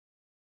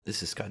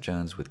This is Scott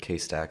Jones with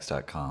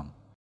CaseStacks.com.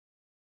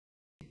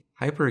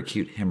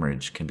 Hyperacute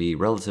hemorrhage can be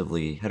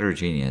relatively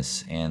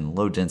heterogeneous and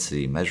low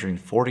density, measuring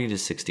 40 to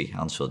 60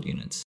 Hounsfield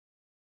units.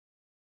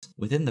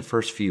 Within the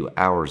first few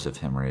hours of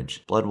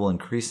hemorrhage, blood will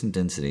increase in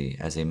density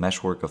as a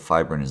meshwork of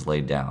fibrin is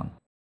laid down.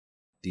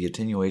 The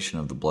attenuation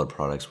of the blood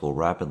products will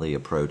rapidly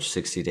approach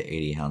 60 to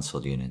 80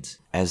 Hounsfield units.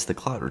 As the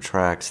clot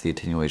retracts, the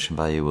attenuation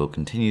value will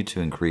continue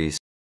to increase.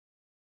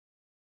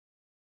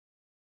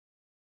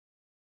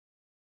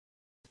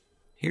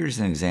 Here's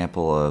an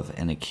example of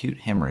an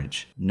acute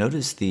hemorrhage.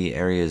 Notice the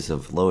areas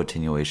of low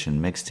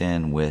attenuation mixed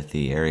in with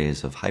the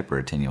areas of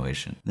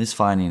hyperattenuation. This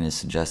finding is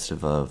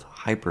suggestive of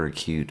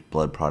hyperacute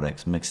blood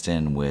products mixed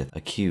in with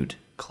acute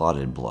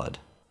clotted blood.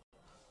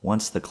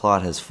 Once the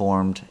clot has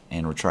formed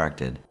and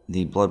retracted,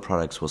 the blood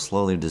products will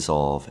slowly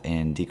dissolve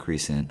and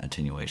decrease in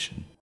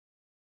attenuation.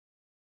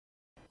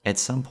 At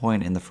some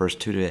point in the first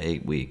 2 to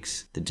 8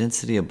 weeks, the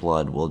density of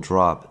blood will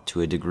drop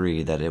to a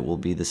degree that it will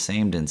be the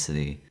same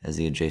density as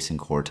the adjacent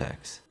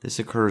cortex. This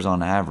occurs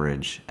on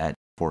average at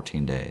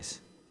 14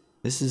 days.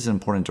 This is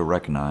important to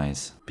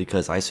recognize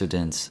because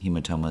isodense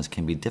hematomas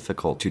can be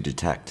difficult to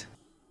detect.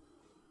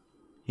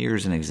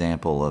 Here's an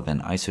example of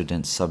an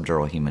isodense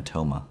subdural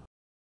hematoma.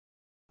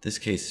 This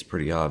case is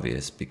pretty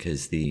obvious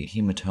because the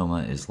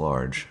hematoma is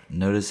large.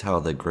 Notice how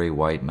the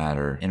gray-white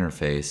matter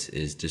interface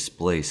is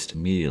displaced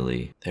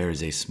immediately. There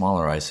is a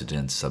smaller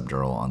isodense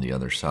subdural on the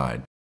other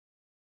side.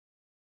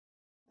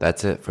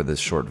 That's it for this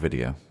short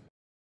video.